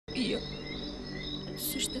Jo,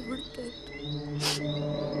 s'është e vërtet.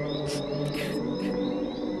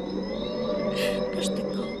 Është e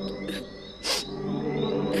kotë.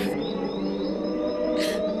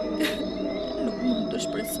 Nuk mund të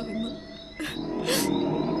shpresoj më.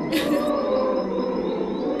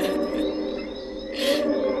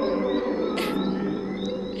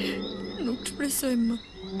 Nuk shpresoj më.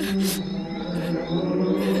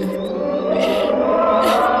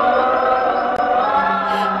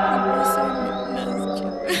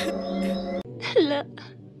 لا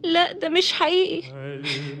لا، ده مش حقيقي.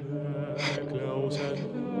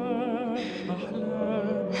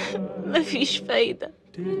 مفيش فايدة.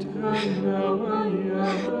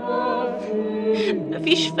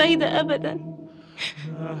 مفيش فايدة أبدا.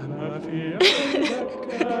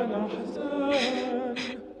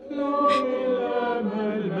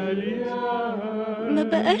 ما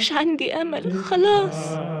بقاش عندي أمل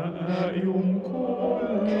خلاص.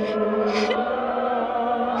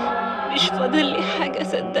 مش فاضل لي حاجة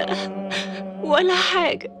أصدقها ولا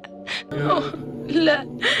حاجة. أوه لا،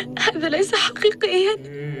 هذا ليس حقيقيا.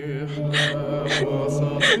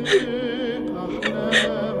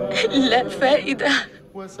 لا فائدة.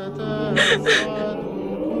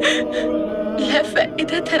 لا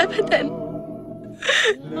فائدة أبدا.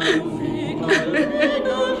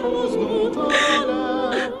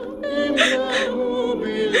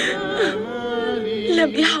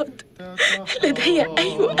 لم يعد لدي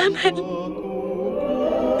أي أمل.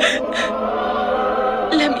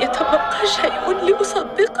 لم يتبقى شيء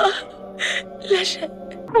لأصدقه. لا شيء.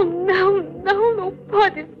 Não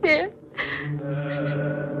pode ser.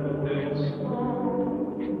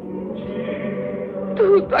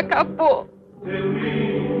 Tudo acabou.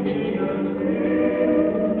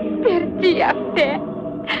 Perdi a fé.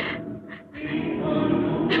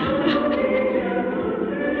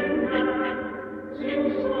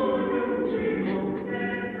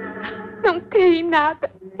 Não creio em nada,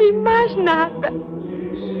 em mais nada.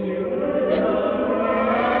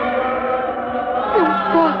 Não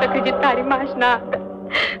posso acreditar em mais nada.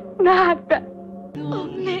 Nada. Oh,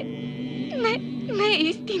 не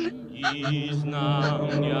истина.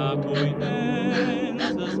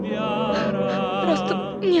 Просто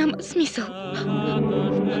няма смисъл.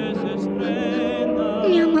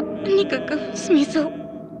 Няма никакъв смисъл.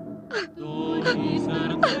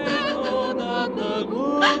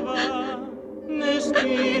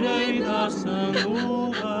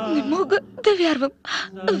 Не мога да вярвам.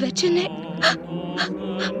 Вече не.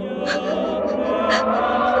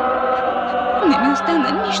 Не ми остана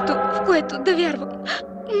нищо, в което да вярвам.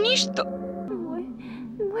 Нищо.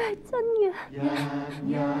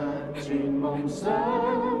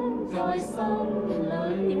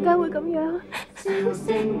點解會咁樣？星星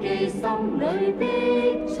記心裏的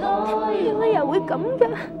彩，點解又會咁嘅？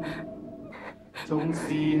縱是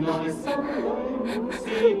內心裏滿是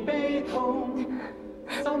悲痛，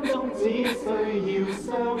心中只需要相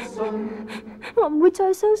信。我唔會再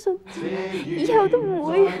相信，以後都唔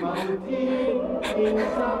會。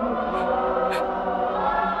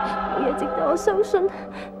冇嘢值得我相信，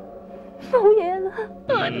冇嘢啦。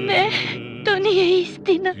О, не, то не е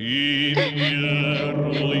истина.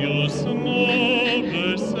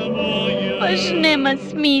 Baš nema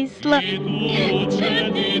smisla.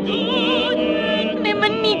 Nema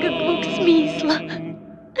nikakvog smisla.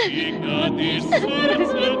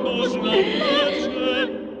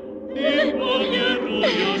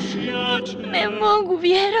 Ne mogu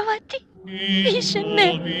vjerovati. Više ne.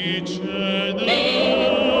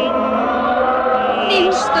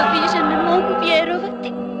 Ništa više ne mogu vjerovati.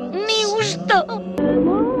 Ni u što.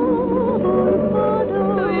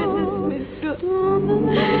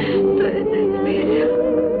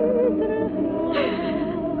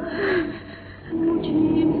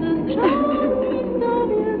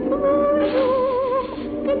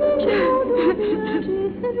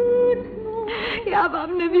 Já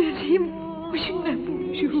vám nevěřím. Už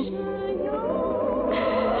nemůžu.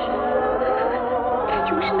 Teď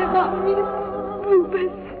už nemám nic.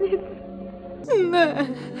 Vůbec nic.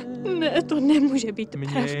 Ne, to nemůže být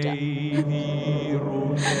pravda.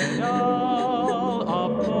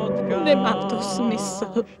 Nemá to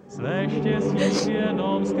smysl.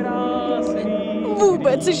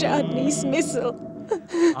 Vůbec žádný smysl.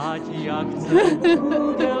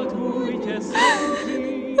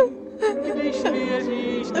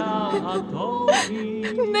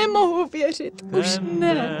 Nemohu věřit, už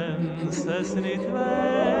ne.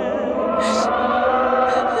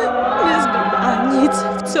 Nezbývá nic,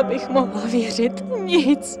 v co bych mohla věřit.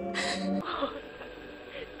 Nic.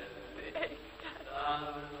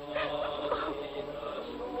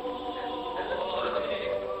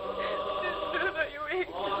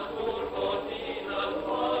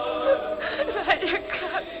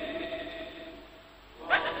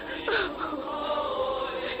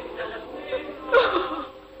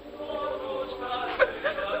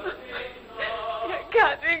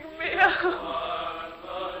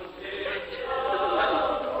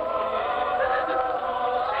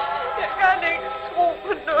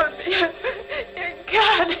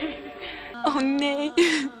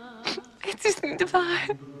 maar.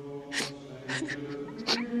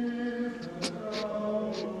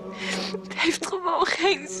 Het heeft gewoon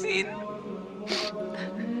geen zin.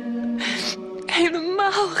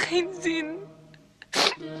 Helemaal geen zin.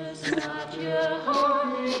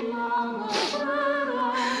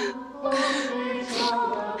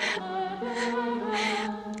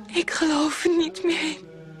 Ik geloof er niet meer in.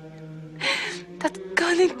 Dat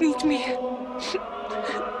kan ik niet meer.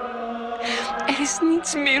 Er is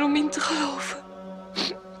niets meer om in te geloven.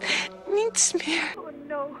 Niets meer. Oh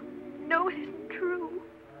no, no, it isn't true.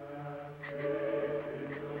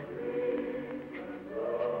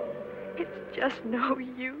 It's just no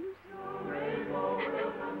use.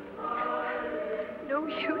 No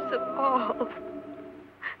use at all.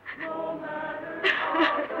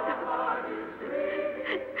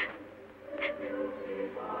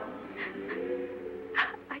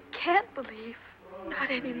 I can't believe. Not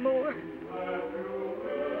anymore.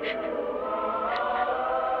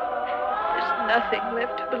 There's nothing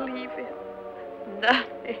left to believe in.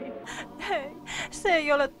 Nothing. Hei, se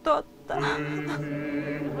ei ole totta.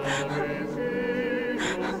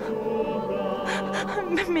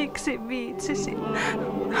 Miksi viitsisin?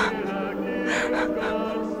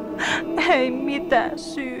 Ei mitään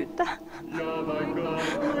syytä.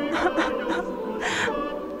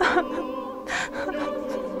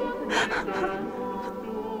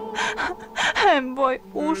 En voi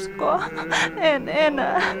uskoa. En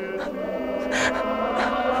enää.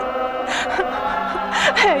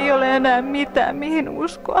 Ei ole enää mitään, mihin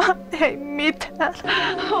uskoa. Ei mitään.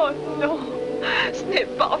 Oh non, ce n'est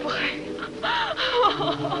pas vrai.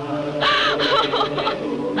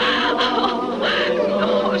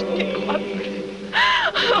 Non, je n'y crois plus.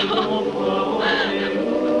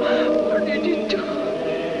 Plus du tout.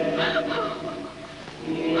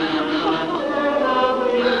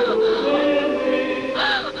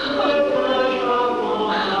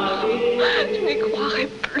 Je n'y croirai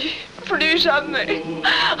plus, plus jamais.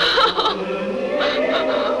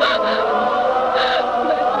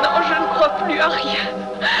 Maintenant, je ne crois plus à rien,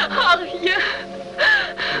 à rien.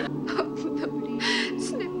 Oh non,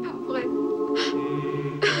 ce n'est pas vrai.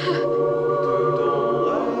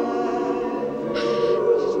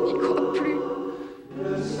 Je n'y crois plus.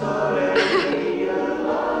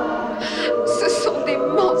 Ce sont des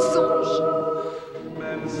mensonges.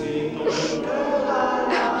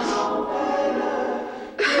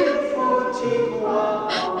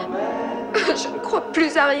 Je ne crois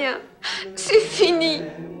plus à rien. C'est fini.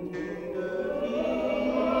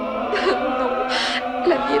 Non,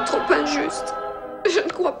 la vie est trop injuste. Je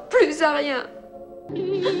ne crois plus à rien.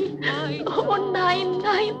 Oh nein,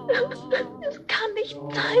 nein. Es kann nicht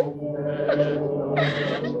sein.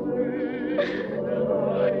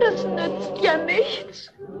 Das nützt ja nichts.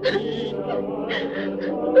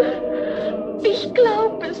 Ich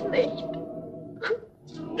glaube es nicht.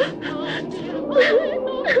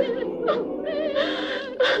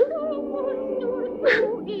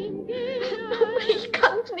 Ich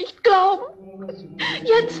kann's nicht glauben.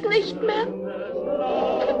 Jetzt nicht mehr.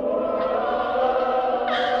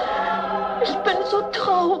 Ich bin so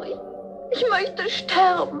traurig. Ich möchte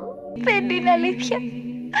sterben. Pelin alivia.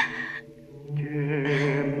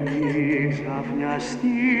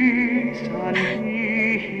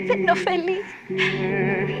 Δεν ωφελεί.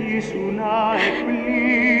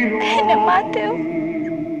 Είναι μάταιο.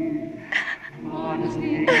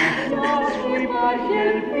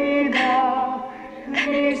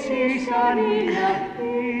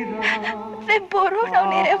 Δεν μπορώ να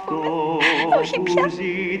ονειρεύομαι. Όχι πια.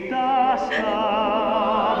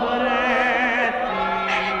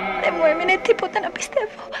 Δεν μου έμεινε τίποτα να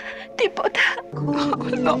πιστεύω. Τίποτα.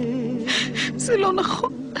 לא, זה לא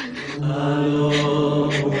נכון.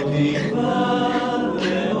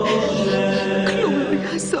 כלום לא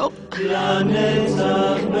יעזור.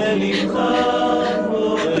 הכל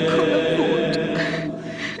אבוד.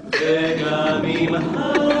 וגם אם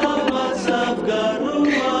המצב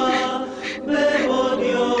גרוע בעוד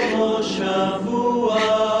יום או שבוע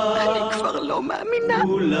אני כבר לא מאמינה.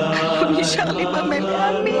 לא נשאר לי במה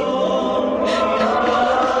להאמין.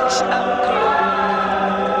 נשאר כלום.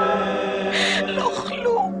 לא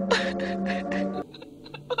כלום.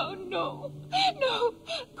 Oh no, no,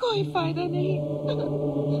 कोई फायदा नहीं.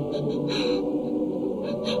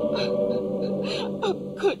 अब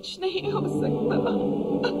कुछ नहीं हो सकता.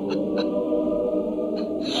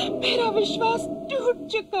 मेरा विश्वास टूट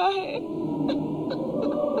चुका है.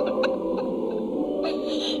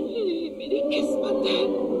 ये मेरी किस्मत है.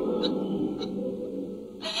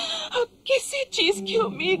 अब किसी चीज की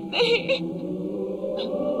उम्मीद नहीं.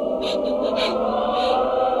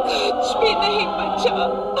 कुछ भी नहीं बचा.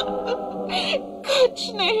 कुछ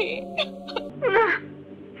कुछ नहीं। ना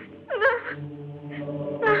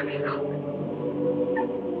amigo.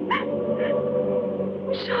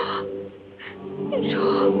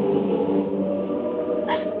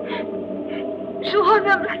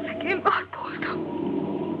 Soğanamla sıkayım mahvoldum.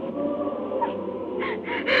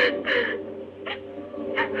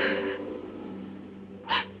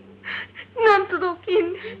 Nem tudok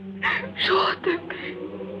inni, soha többé.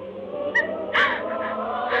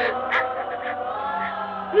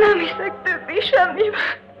 Nem hiszek többé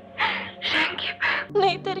semmiben, senkiben.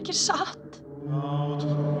 नहीं तेरे के साथ।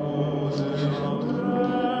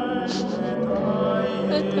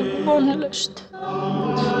 Det är månlöst.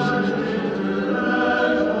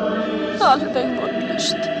 Allt är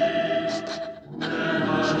månlöst.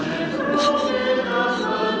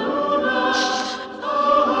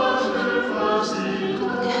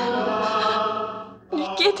 Jag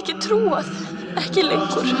get ikke tro at jeg ikke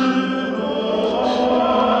lengur.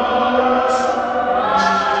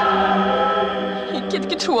 Jeg get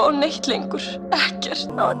ikke tro á neitt lengur. Ekkert.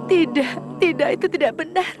 Oh tidak, itu tidak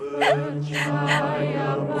benar.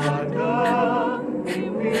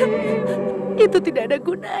 Itu tidak ada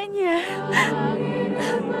gunanya.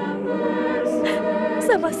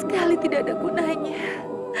 Sama sekali tidak ada gunanya.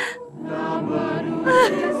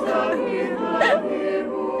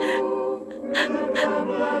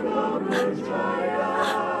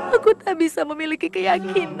 Aku tak bisa memiliki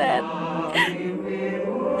keyakinan.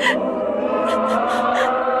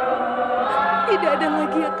 Tidak ada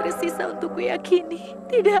lagi yang tersisa untuk kuyakini.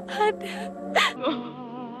 Tidak ada.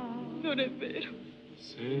 Non è vero.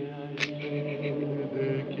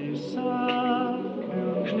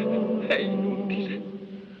 È inutile.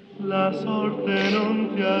 La sorte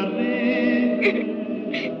non ti arriva.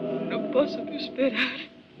 Non posso più sperare.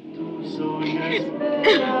 Tu sogni e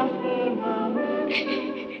spera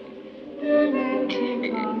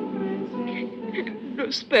Non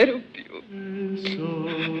spero più. il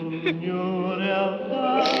sogno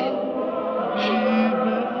realtà.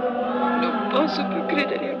 Non posso più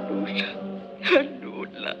credere a nulla. A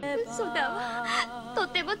nulla. そうだわ。と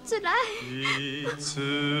ても辛い。いつ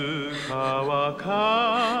かは必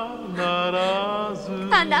ず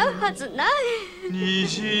叶うはずない。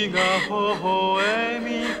虹が微笑み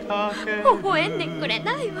かける微笑んでくれ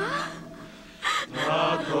ないわ。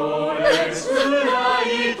たとえ辛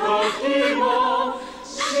い時も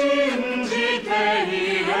信じてい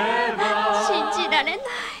れば信じられない。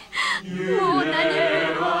もう何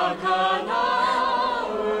も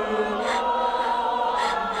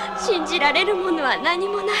信じられるものは何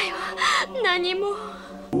もないわ。何も。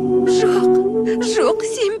Жоқ,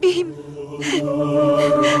 сенбеймін.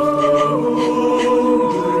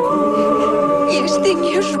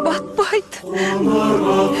 Ештеңе жұбатпайды.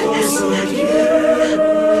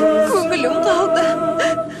 Көңілім қалды.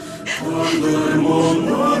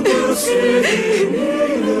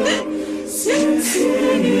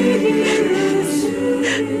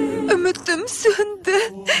 Үмітім сөнді.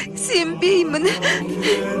 Сенбеймін.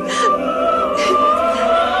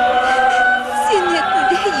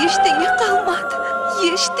 Сенетінде ештеңе қалмады.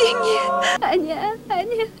 Ештеңе.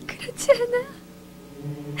 아니야, 그렇지 않아.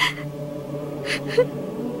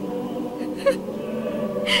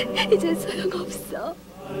 이제 소용없어.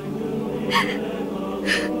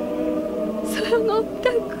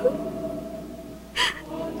 소용없다고.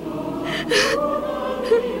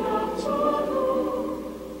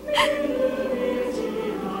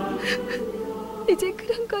 이제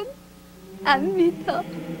그런 건 안 믿어.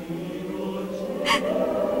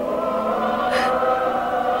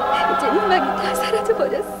 이제 희망이 다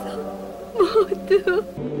사라져버렸어. 모두.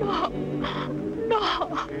 No,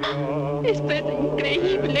 esto es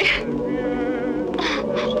increíble.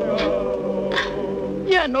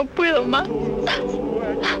 Ya no puedo más.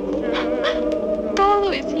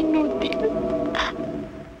 Todo es inútil.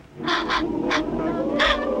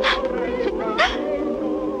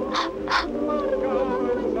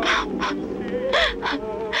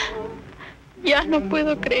 Ya no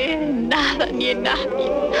puedo creer en nada ni en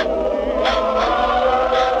nadie.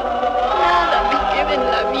 Nada me queda en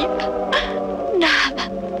la vida. Nada.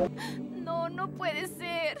 No puede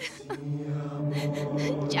ser.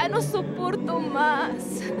 Ya no soporto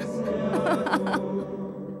más.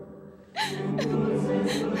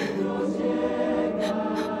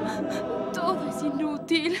 Todo es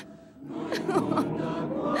inútil.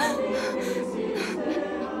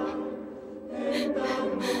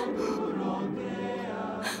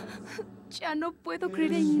 Ya no puedo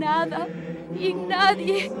creer en nada y en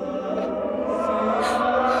nadie.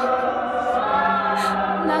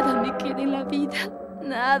 Nada me queda en la vida.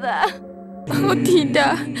 Nada. Oh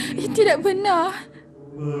tidak benar.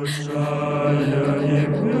 Dah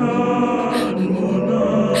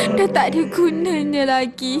tak ada gunanya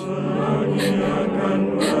lagi.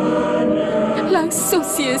 Langsung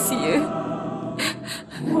sia-sia.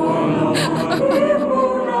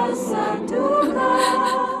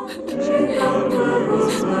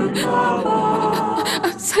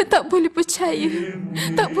 Saya tak boleh percaya.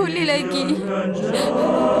 Tak boleh lagi.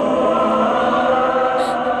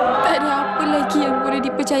 Tak ada apa lagi yang boleh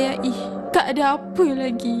dipercayai. Tak ada apa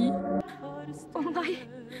lagi. Olay.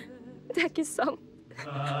 Zaki song.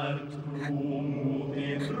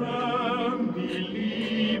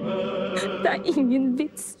 Tak ingin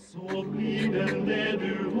vits.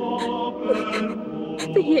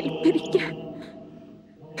 Det hjälper inte.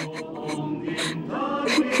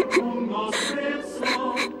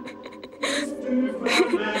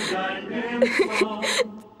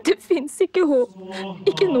 Det finns ikke håp.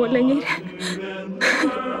 Ikke nå lenger.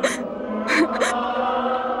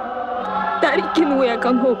 Det er ikke noe jeg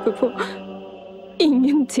kan håpe på.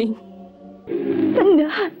 Ingenting.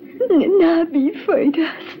 نبي فایده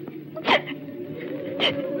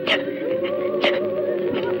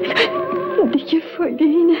دیگه فایده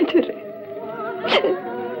ای نداره.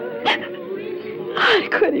 هر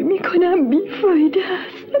کاری میکنم بیفایده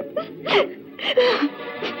است.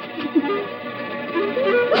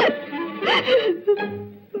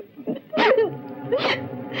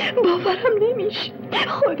 باورم نمیشه.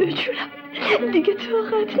 خدا جونم دیگه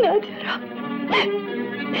طاقت ندارم.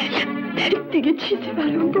 دیگه چیزی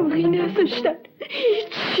برام باقی نذاشتن.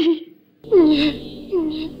 هیچی.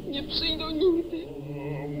 Nie przyjdą nigdy.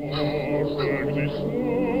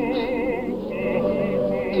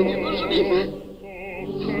 To niemożliwe.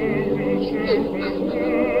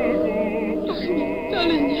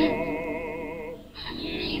 Ale nie.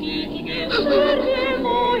 Serce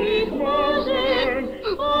moich marzeń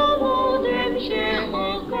powodem się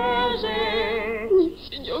okaże. Nic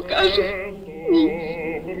się nie okaże. Nic.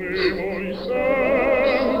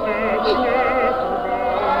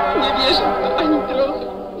 Nie wierzę w to ani trochę.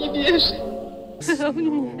 Nie wierzę.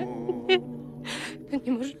 Nie. To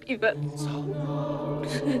niemożliwe.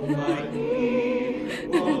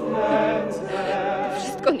 To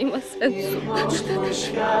wszystko nie ma sensu.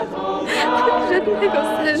 Żadnego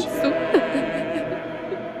sensu.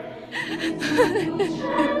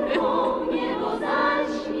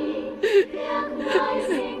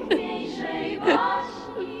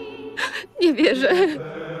 Nie wierzę.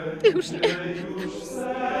 Już nie.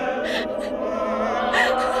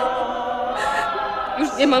 Już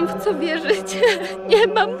nie mam w co wierzyć. Nie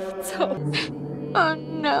mam w co. Oh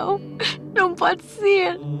não. Não pode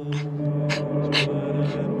ser.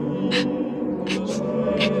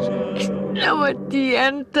 Não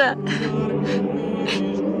adianta.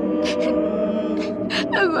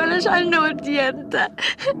 Agora já não adianta.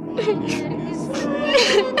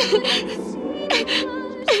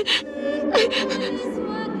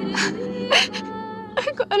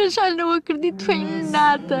 Agora já não acredito em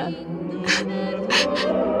nada.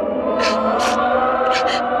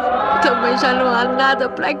 Também já não há nada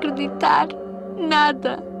para acreditar.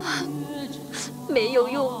 Nada. 没有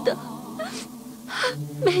用的，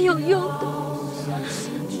没有用的，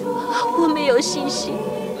我没有信心，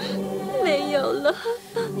没有了，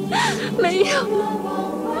没有了，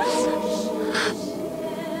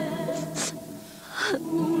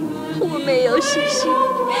我没有信心，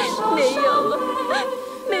没有了，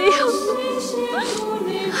没有了，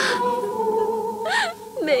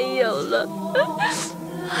没有了。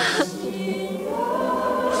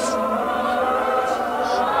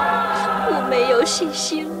没有信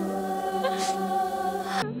心。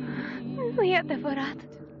Nu e adevărat.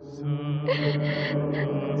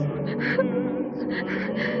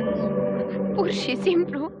 Pur și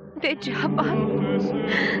simplu, degeaba.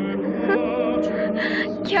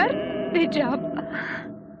 Chiar degeaba.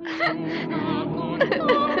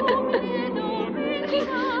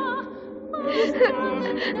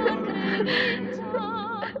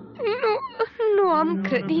 Nu am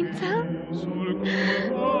credință.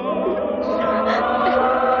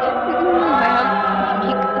 Nu mai am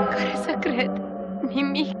nimic în care să cred.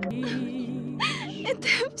 Nimic. Это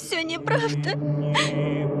все неправда.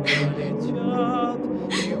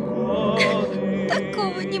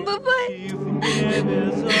 Такого не бывает.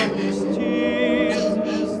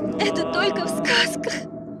 Это только в сказках.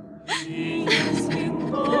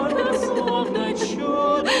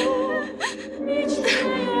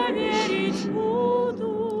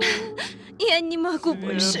 Я не могу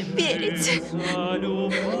больше верить.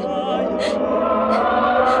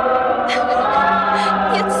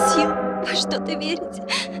 Нет сил во что-то верить.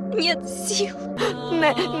 Нет сил.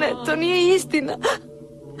 Ne, to nije istina.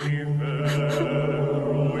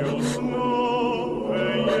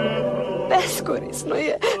 Beskorisno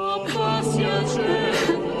je.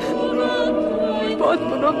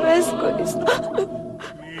 Potpuno beskorisno.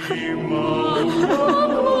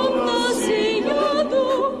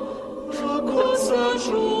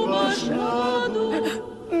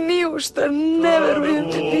 Ni u šta ne verujem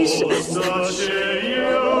više.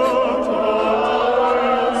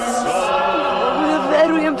 Ne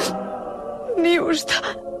verujem ni u šta.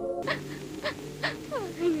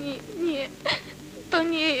 Nie, to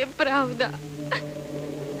nie je prawda.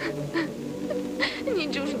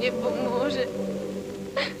 Nic już nie pomoże.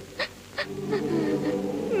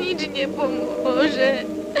 Nic nie pomoże.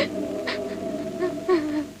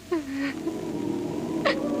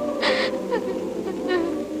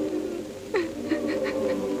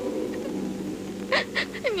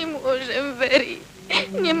 Nie możem werić.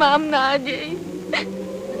 Nie mam nadziei.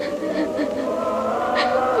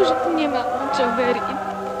 Już nie mam co werić.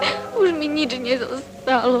 Już mi nic nie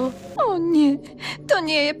zostało. O nie, to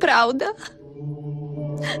nie je pravda.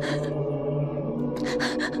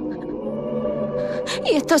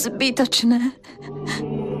 Je to zbytočné.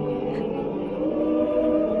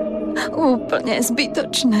 Úplne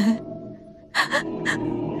zbytočné.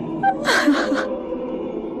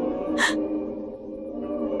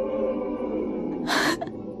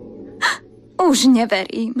 Už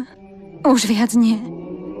neverím. Už viac nie.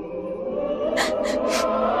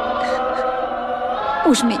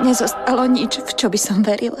 Už mi nezostalo nič, v čo by som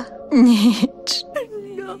verila. Nič.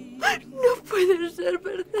 No puede ser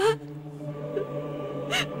verdad.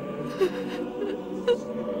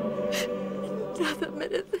 Nada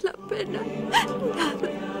merece la pena. Nada.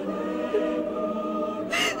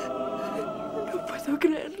 No puedo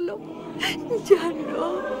creerlo. Ya no.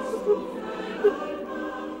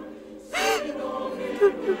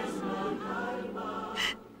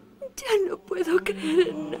 Ya no puedo creer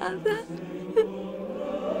en nada.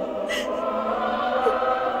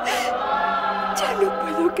 Ya no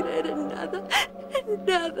puedo creer en nada. En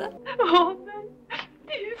nada. Oh,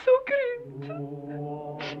 Jesucristo.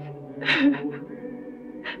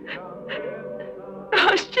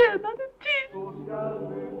 Tjänade till.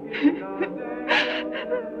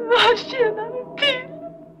 Tjänade till.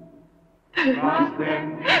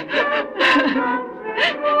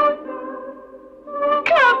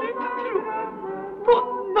 Kan inte tro på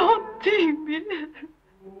någonting mer.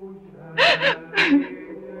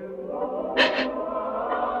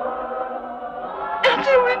 Jag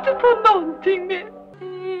tror inte på någonting mer.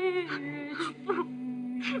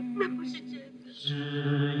 Men不是真的。只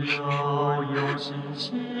要有信心，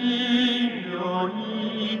有一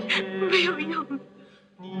天没有用。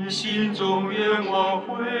你心中愿望会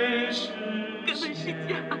实现。根本是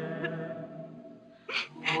假的。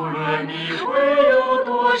无论你会有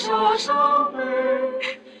多少伤悲，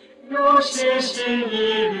有些心毅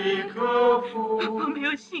力克服。我没有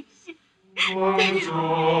信心。梦中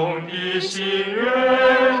的心愿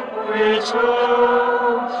会成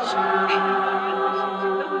真。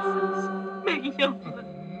没有了。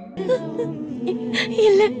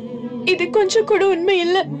இல்ல, இது கொஞ்சம் கூட உண்மை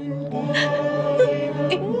இல்ல.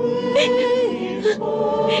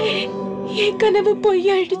 என் கனவு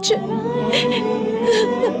பொய்யாயிடுச்சு.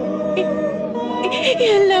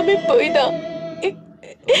 எல்லாமே பொய்தான்.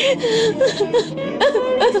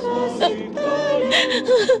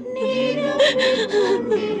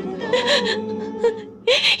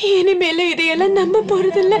 இனிமேல இதையெல்லாம் நம்ப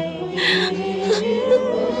போறதில்ல.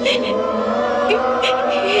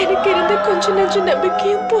 எனக்கு இருந்த கொஞ்ச நஞ்ச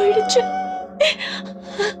நம்பிக்கையும் போயிடுச்சு.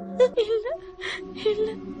 இல்ல இல்ல,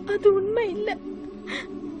 அது உண்மை இல்ல.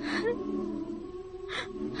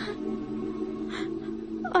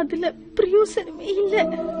 அதுல பிரயோசனமே இல்ல.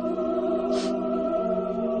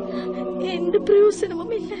 எந்த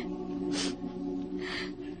பிரயோசனமும் இல்ல.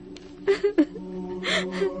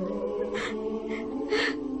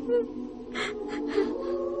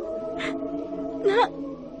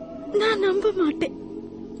 நான் நம்ப மாட்டேன்.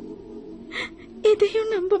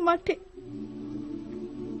 எதையும் நம்ப மாட்டேன்.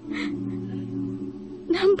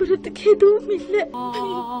 நம்புறதுக்கு எதுவும் இல்ல.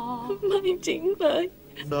 ไม่จริงเลย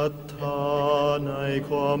ศรัทธาใน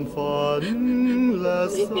ความฝันและ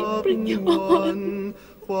สักวัน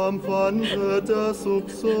ความฝันเธอจะสุข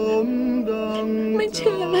สมดังใจ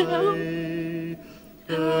แ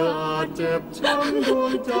ต่อาจเจ็บช้ำดว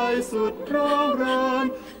งใจสุดร้าวราน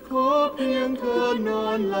ขอเพียงเธอนอ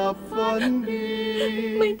นหลับฝันดี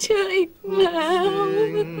ไม่เชื่ออีกแล้ว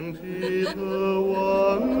สิ่งที่เธอหวั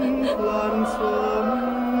งพลันสม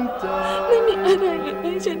ใจ ไม่มีอะไรเล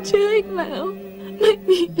ยฉันเชื่ออีกแล้ว ไม่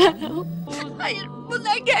มีแล้ว Hayır,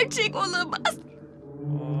 bunlar gerçek olamaz.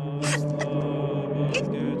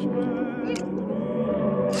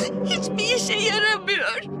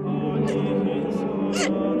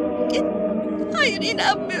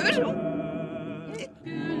 İnanmıyorum.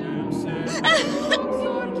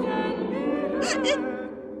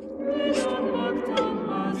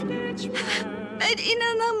 Ben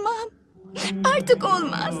inanamam. Artık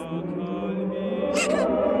olmaz.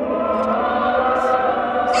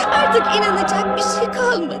 Artık inanacak bir şey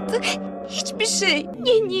kalmadı. Hiçbir şey.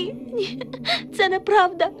 Ні. Це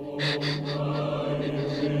неправда.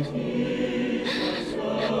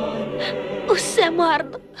 Усе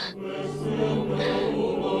марно.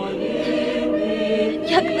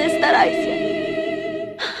 Як не старайся.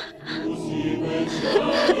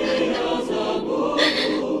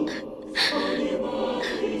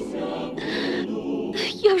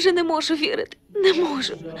 Я вже не можу вірити. Не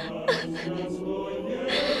можу.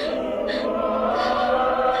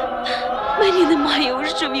 Мені немає у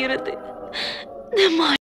що вірити.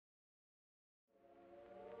 Немає.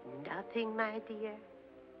 Nothing, my dear.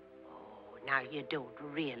 Oh, now you don't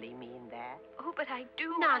really mean that. Oh, but I do.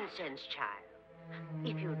 Nonsense, child.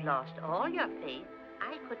 If you'd lost all your faith,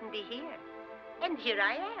 I couldn't be here. And here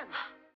I am.